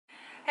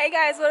Hey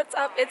guys, what's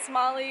up? It's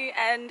Marley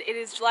and it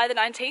is July the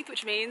 19th,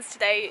 which means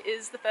today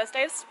is the first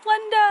day of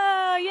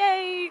Splendour!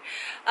 Yay!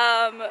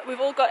 We've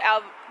all got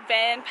our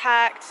van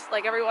packed,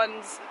 like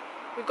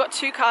we've got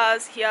 2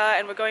 cars here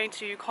and we're going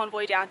to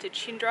convoy down to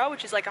Chindra,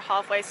 which is like a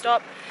halfway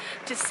stop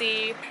to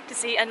see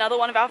another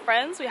one of our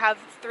friends. We have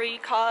 3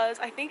 cars,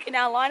 I think, in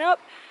our lineup.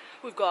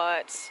 We've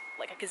got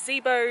like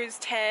gazebos,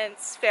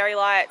 tents, fairy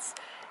lights.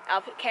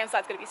 Our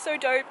campsite's gonna be so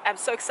dope. I'm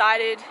so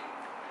excited.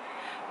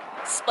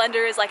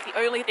 Splendour is like the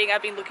only thing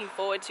I've been looking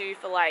forward to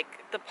for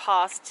like the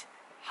past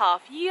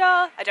half year.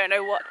 I don't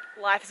know what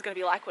life is going to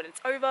be like when it's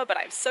over, but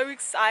I'm so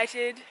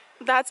excited.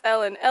 That's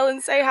Ellen.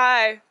 Ellen, say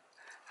hi.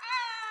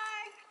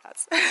 Hi.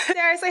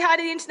 Sarah, say hi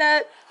to the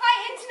internet.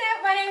 Hi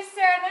internet, my name's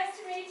Sarah, nice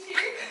to meet you.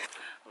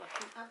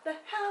 Looking at the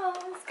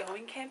house,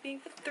 going camping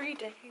for 3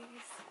 days.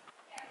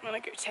 I'm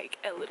gonna go take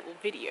a little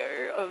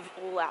video of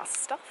all our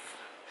stuff.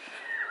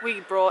 We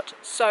brought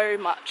so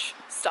much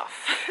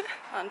stuff.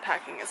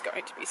 Unpacking is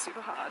going to be super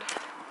hard.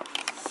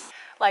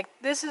 Like,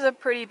 this is a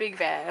pretty big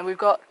van and we've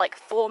got like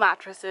 4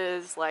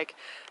 mattresses, like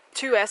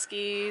 2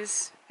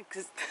 eskies.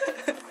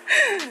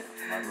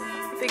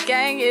 The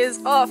gang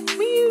is off.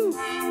 Woo!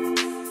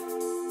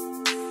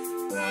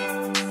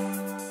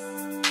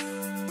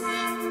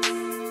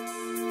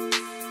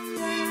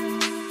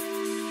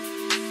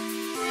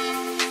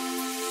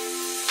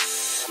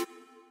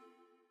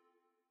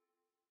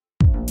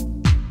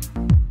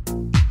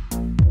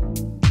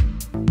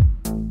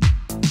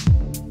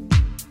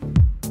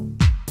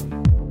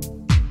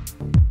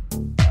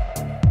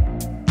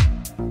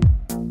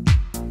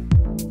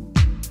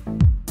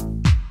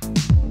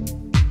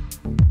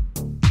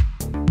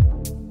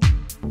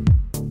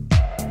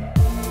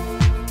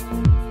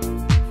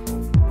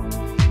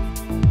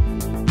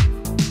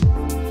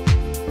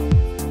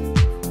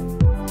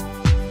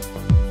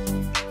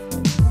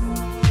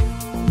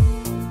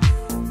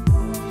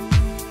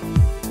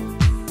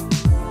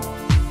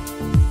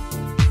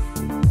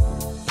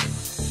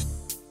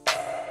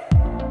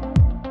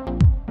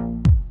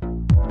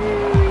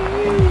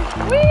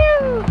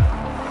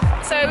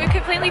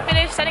 Completely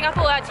finished setting up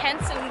all our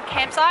tents and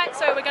campsite,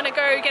 so we're gonna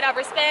go get our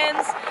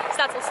wristbands, so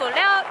that's all sorted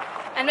out,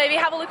 and maybe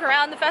have a look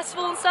around the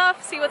festival and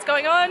stuff, see what's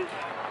going on.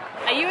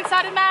 Are you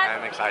excited, Matt?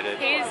 I'm excited.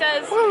 He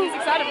says he's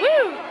excited.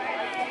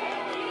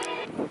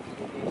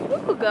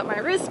 Woo! Ooh, got my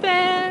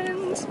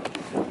wristband.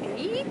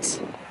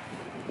 Neat.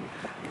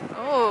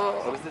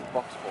 Oh. What is this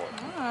box for?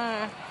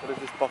 What is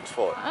this box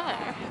for? I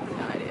have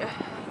no idea.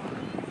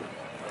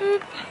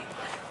 Boop.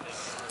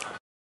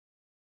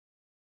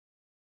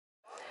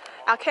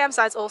 Our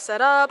campsite's all set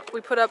up.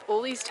 We put up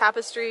all these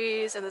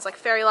tapestries and there's like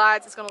fairy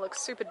lights. It's gonna look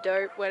super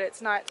dope when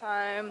it's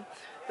nighttime.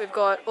 We've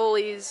got all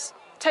these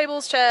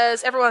tables,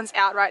 chairs. Everyone's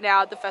out right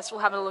now at the festival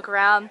having a look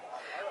around.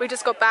 We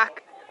just got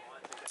back.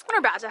 We're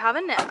about to have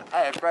a nap.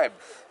 Hey, babe.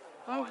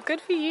 Oh,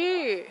 good for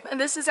you. And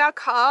this is our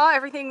car.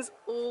 Everything's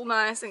all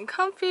nice and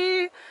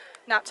comfy.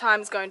 Nap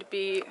time's going to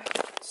be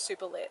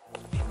super lit.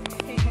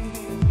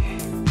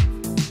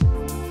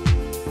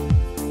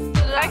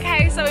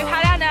 Okay, so we've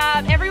had our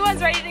nap.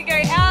 Everyone's ready to go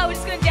out. We're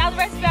just gonna down the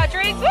rest of our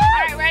drinks. Woo!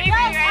 Alright, ready?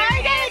 I'm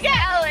gonna get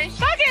Ellen.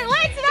 fucking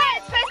lit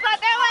tonight. Press but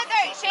they won't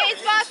do. She's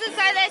faster,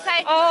 so they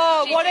say.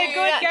 Oh, what a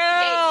good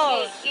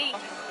girl.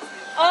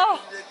 Oh,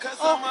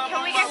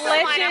 Can we get some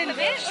wine legend. after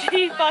this?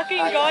 She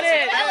fucking got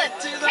it. Ellen,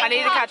 I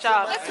need to catch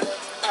up.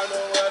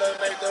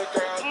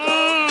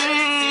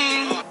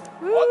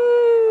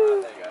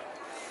 Woo.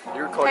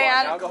 You're recording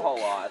Hey, alcohol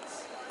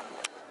lights.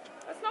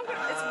 It's not good.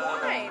 It's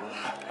wine.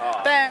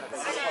 But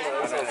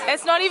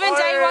it's not even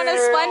day 1 of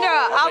Splendour.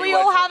 Are we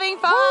all having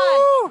fun?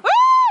 Woo!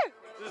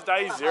 This is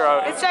day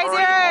 0. It's day 0.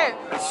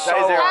 It's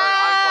day 0.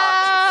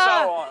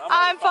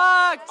 I'm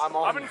fucked.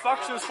 I've been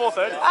fucked since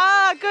 4:30.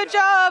 Ah, good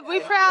job.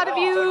 We're proud of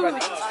you.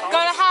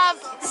 Gotta have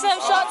some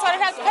shots. I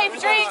don't have to pay for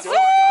drinks. Woo!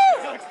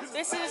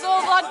 This is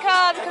all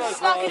vodka because I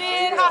snuck it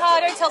in. Haha,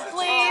 don't tell the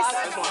police.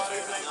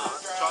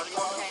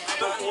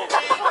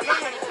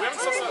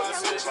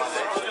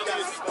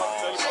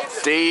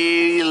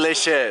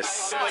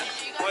 Delicious.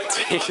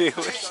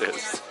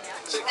 Delicious.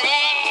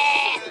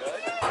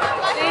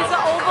 These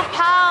are all the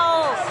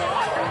pals.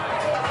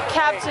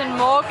 Captain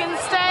Morgan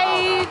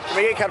stage. Can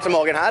we get Captain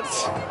Morgan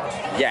hats?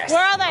 Yes.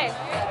 Where are they?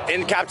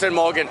 In Captain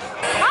Morgan.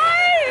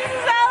 Hi, this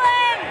is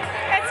Ellen.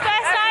 It's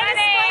first night of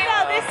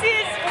Splendour. This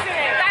is, what's your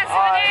name? That's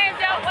my name,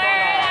 don't wear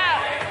it out.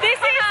 This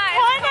is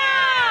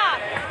Connor.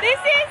 This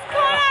is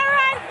Connor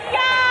right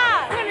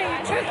here.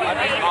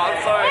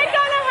 We're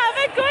gonna have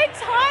a good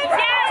time.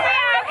 Yeah,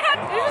 we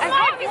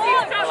are. This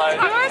is my vlog.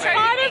 You're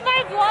part of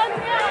my vlog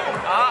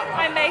now.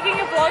 I'm making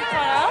a vlog,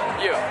 Connor.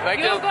 You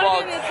make You're a gonna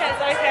vlog. do this,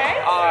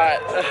 okay?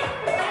 Alright.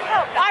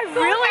 I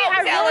really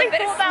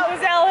thought that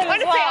was Ellen as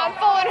Honestly, well. I'm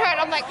following her and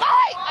I'm like,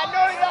 Molly! I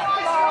know that's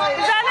Molly.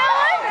 Is that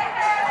Ellen?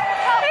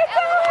 It's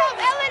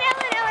Ellen.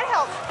 Ellen,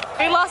 help.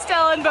 We lost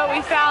Ellen, but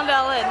we found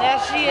Ellen.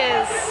 There she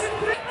is.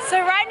 So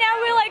right now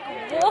we're like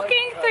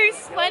walking through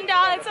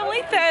Splendour. It's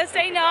only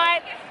Thursday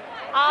night.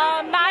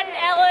 Matt and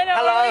Ellen are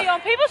already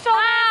on people's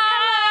shoulders.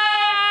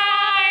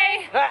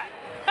 Hi!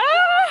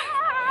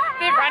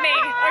 keep running.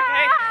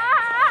 Okay.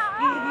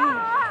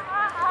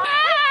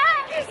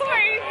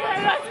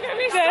 That's gonna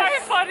be so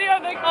funny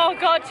on the. Oh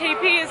god,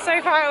 TP is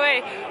so far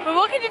away. We're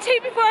walking to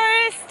TP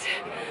Forest.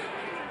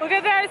 We'll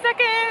get there in a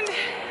second.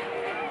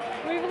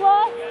 We've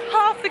lost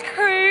half the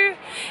crew.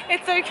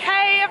 It's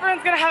okay.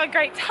 Everyone's gonna have a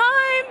great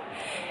time.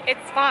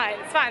 It's fine.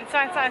 It's fine. It's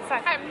fine. It's fine. It's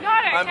fine. I'm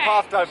not okay. I'm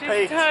puffed, I'm She's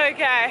peaked.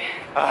 okay.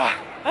 I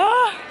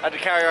had to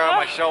carry her on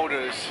my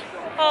shoulders.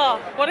 Oh,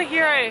 what a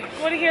hero.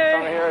 What a hero.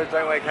 Some heroes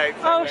don't wear capes.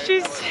 Oh, she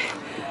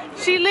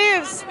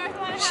lives.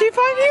 She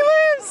fucking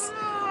lives.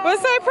 We're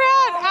so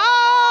proud.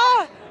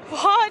 Ah,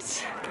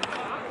 what?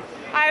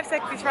 I have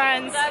sexy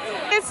friends.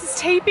 This is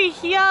TP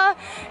here,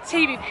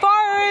 TP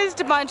Forest,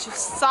 a bunch of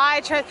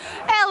side trips.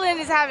 Ellen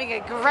is having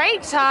a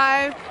great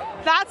time.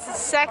 That's a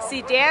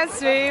sexy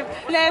dance move.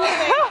 And then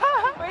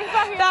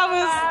that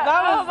was.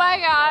 Oh my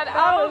god.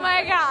 Oh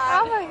my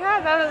god. Oh my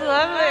god, that was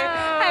lovely.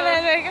 And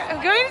then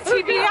we're going to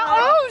TP now.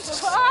 Oh,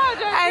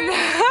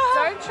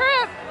 Don't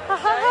trip.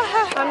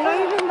 I'm not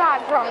even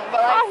that drunk,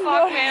 but like,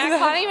 fuck man, I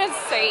can't even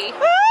see.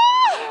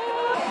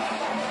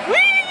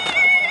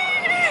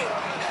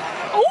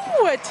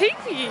 Oh, a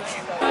teepee!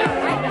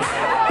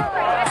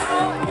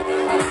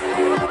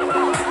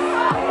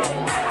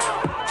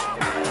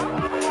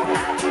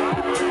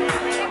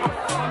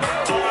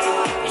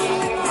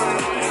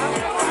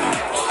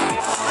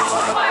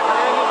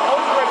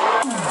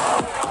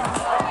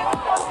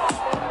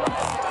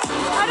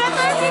 I don't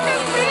know if you can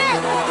see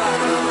it!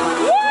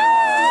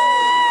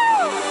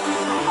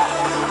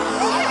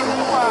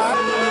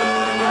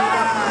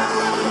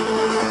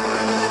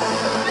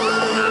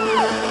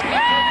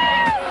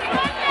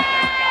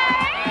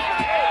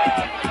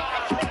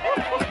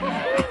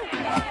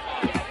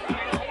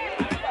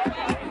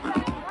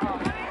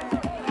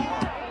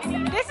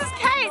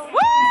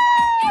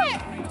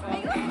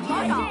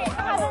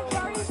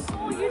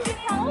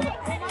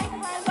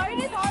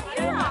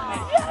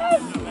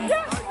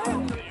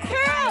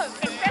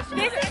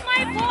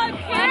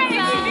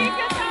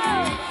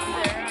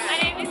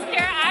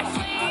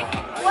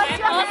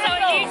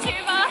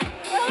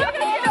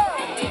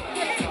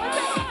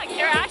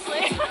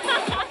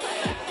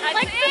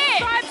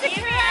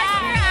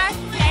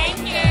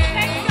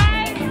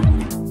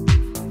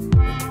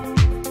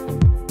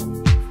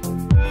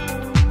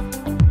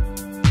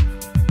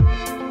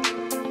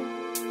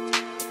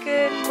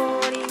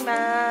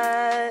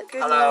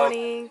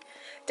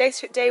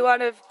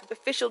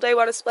 Official day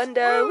one of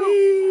Splendour.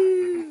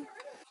 Woo!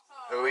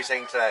 Who are we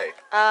seeing today?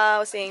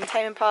 We're seeing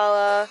Tame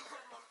Impala.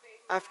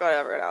 I forgot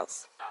everyone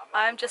else.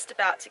 I'm just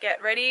about to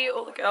get ready.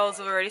 All the girls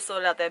have already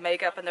sorted out their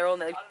makeup and they're all in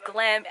their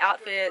glam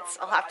outfits.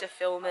 I'll have to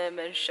film them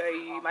and show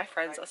you. My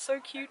friends are so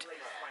cute.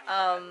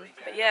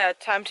 But yeah,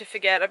 time to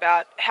forget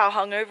about how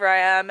hungover I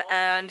am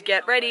and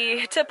get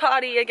ready to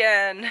party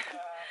again.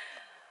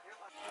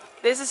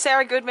 This is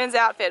Sarah Goodman's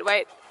outfit.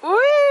 Wait.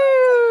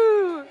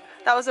 Woo!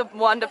 That was a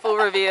wonderful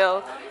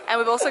reveal. And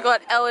we've also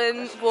got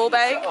Ellen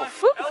Wallbank.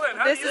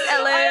 This is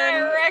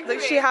Ellen.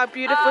 Look, see how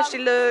beautiful she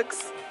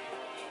looks.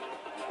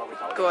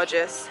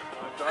 Gorgeous.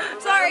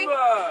 Sorry.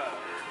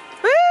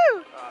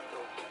 Woo!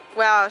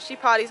 Wow, she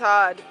parties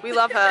hard. We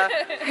love her.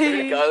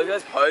 Look at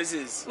those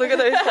poses. Look at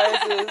those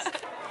poses.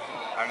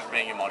 I'm just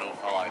being a model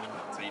for life,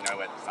 so you know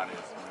where the sun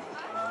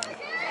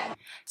is.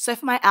 So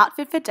for my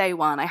outfit for day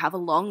one, I have a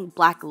long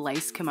black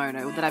lace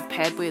kimono that I've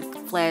paired with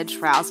flared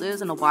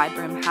trousers and a wide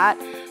brim hat.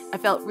 I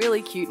felt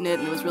really cute in it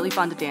and it was really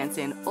fun to dance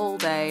in all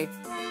day.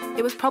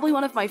 It was probably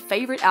one of my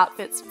favourite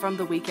outfits from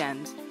the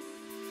weekend.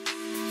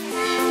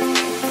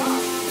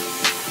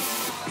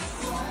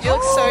 You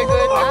look so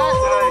good, Matt.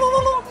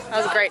 That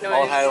was a great noise.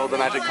 All hail the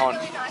magic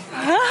conch.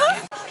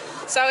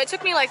 So it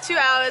took me like 2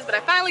 hours, but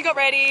I finally got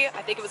ready.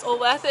 I think it was all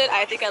worth it.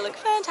 I think I look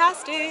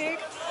fantastic.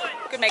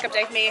 Good makeup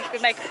day for me.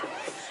 Good makeup.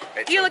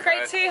 You look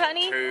great too,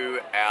 honey. 2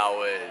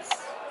 hours.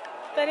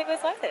 But it was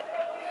worth it.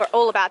 We're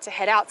all about to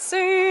head out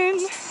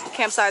soon.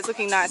 Campsite's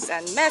looking nice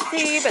and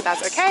messy, but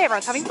that's okay.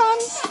 Everyone's having fun.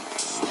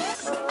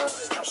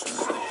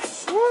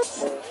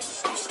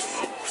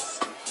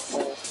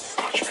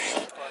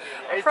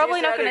 I'm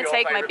probably not going to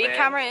take my big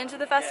camera into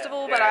the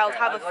festival, but I'll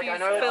have a few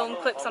film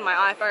clips on my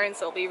iPhone,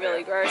 so it'll be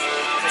really gross.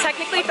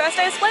 Technically, first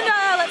day of Splendour.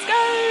 Let's go!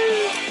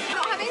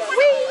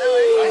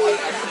 Whee!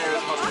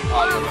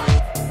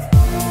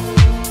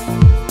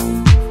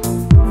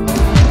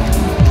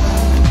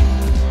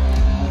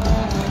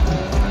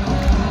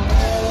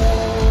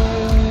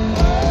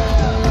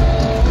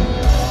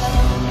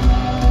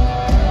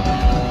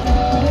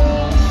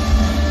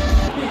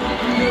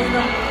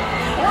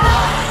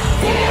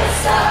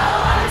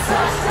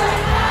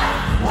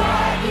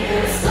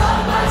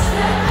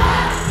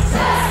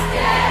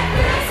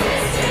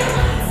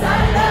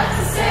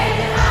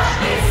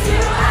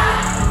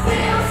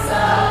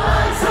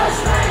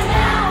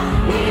 Now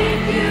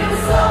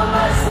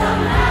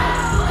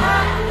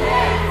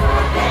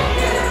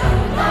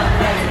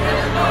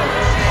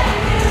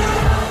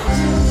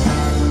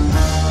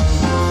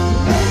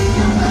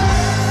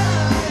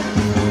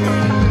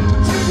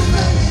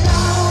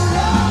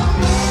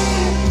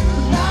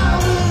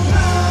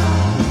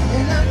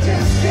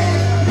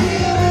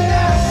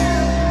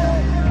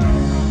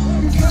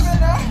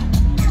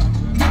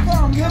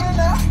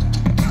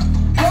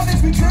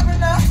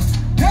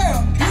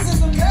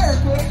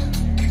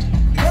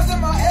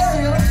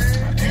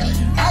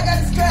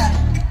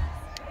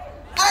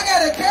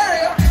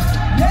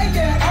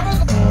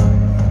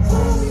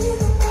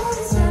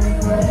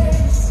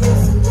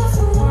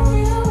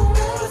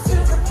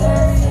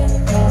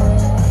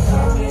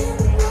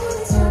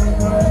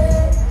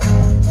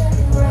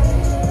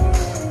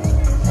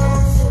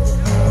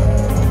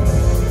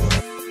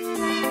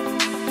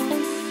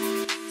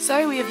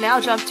now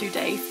jumped to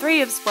day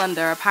 3 of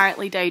Splendour.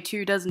 Apparently day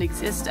 2 doesn't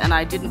exist and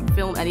I didn't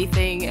film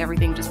anything,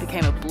 everything just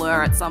became a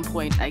blur at some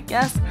point I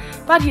guess.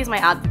 But here's my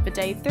outfit for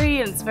day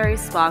 3 and it's very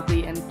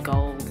sparkly and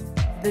gold.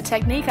 The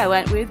technique I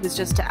went with was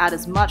just to add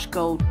as much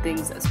gold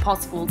things as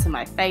possible to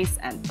my face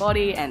and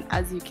body, and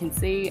as you can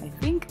see, I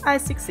think I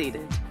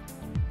succeeded.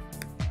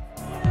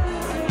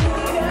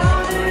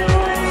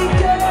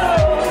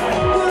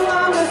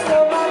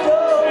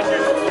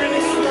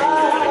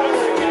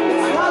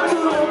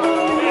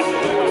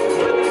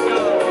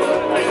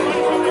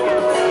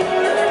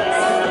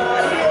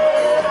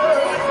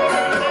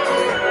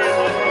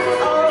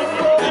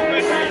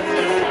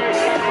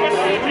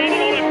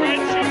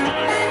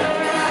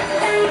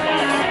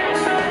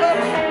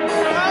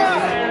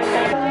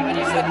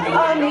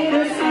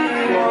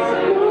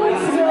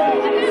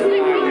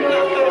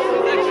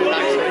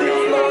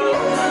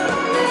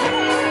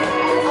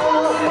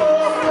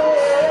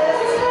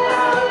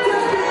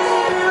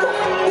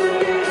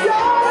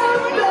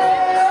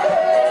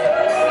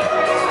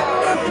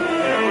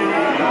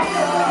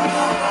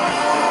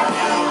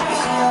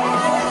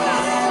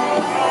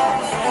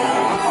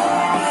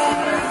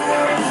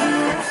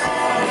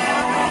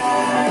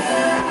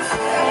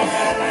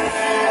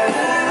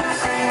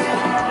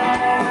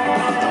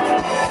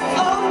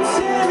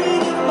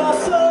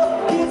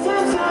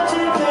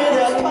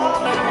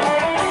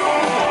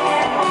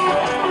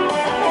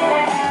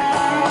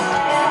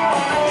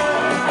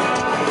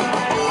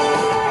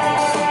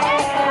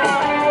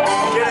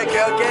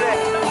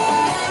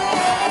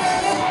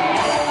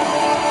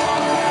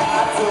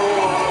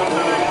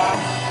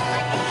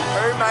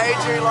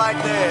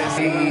 Like this.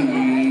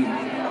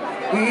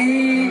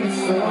 We were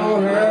so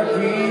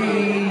happy,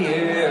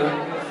 yeah.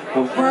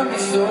 But we're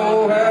so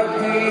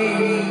happy,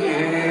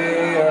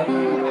 yeah.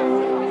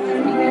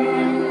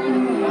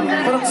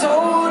 But I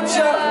told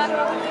you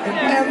that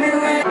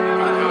everywhere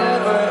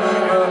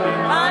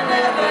I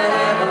never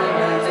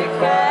meant to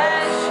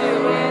catch you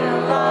in a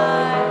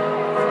lie.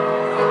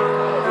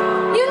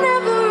 You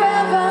never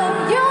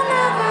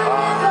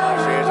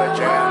She's a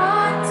gem.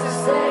 want to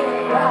say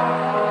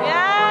goodbye.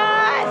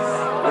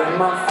 When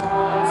my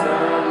phone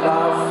turned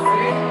off,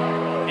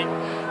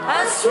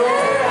 I swear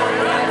I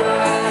never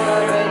ever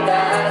read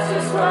that's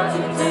just what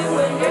you do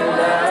when you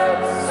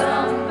love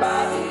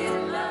somebody you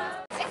love.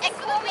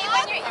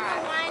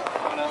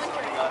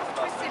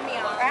 Twisted me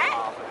arm. Right?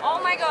 Oh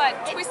my god,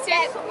 twisted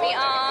me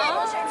arm. The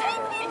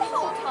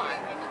whole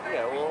time.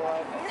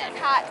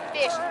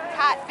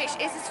 Catfish.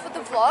 Is this for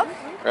the vlog?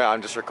 Yeah,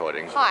 I'm just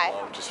recording. Hi.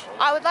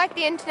 I would like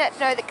the internet to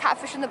know that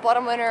catfish and the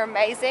bottom line are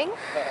amazing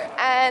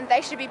and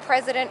they should be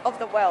president of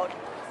the world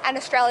and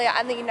Australia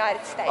and the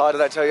United States. Oh,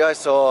 did I tell you I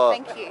saw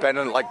Thank you.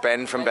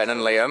 Ben from Ben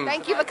and Liam?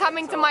 Thank you for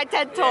coming to my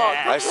TED Talk.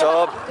 I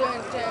saw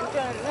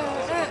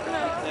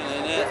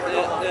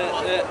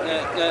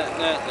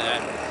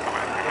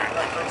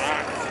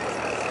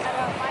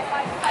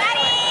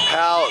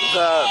how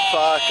the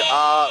fuck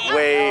are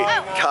we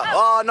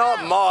oh, not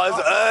Moz.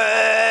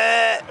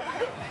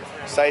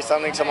 Say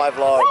something to my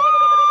vlog.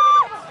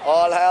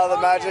 All hail the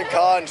magic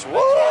conch.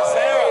 Woo!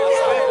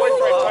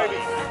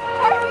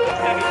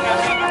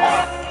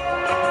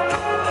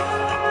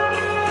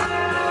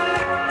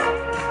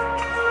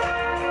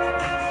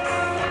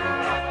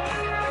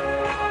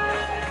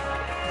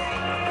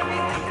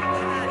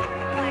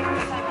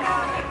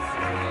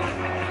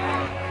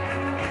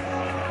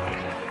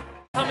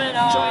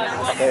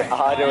 They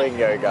are doing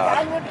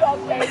yoga.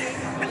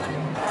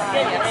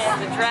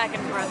 The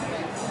dragon breath.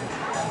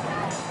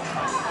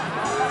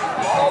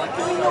 Oh, we're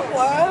doing the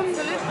worm.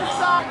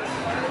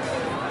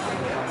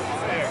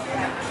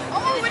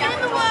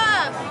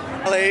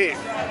 Ellie,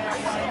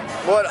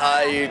 what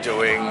are you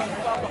doing?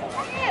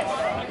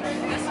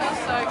 This is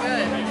so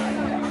good.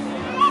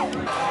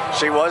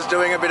 She was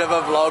doing a bit of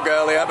a vlog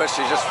earlier, but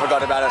she just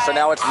forgot about it, so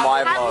now it's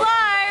my vlog.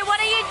 Hello, what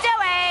are you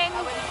doing?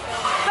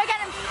 We're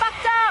getting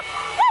fucked up.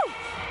 Woo!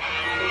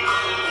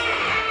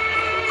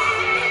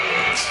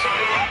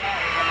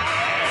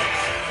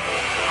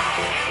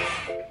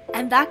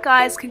 And that,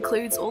 guys,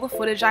 concludes all the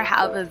footage I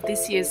have of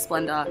this year's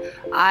Splendour.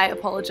 I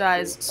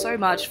apologise so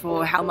much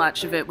for how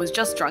much of it was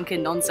just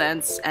drunken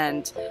nonsense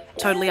and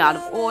totally out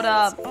of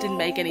order, didn't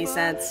make any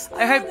sense.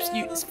 I hope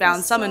you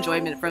found some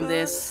enjoyment from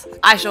this.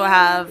 I sure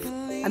have.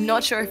 I'm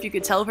not sure if you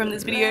could tell from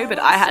this video, but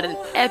I had an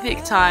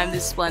epic time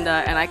this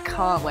Splendour and I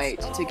can't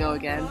wait to go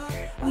again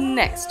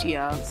next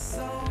year.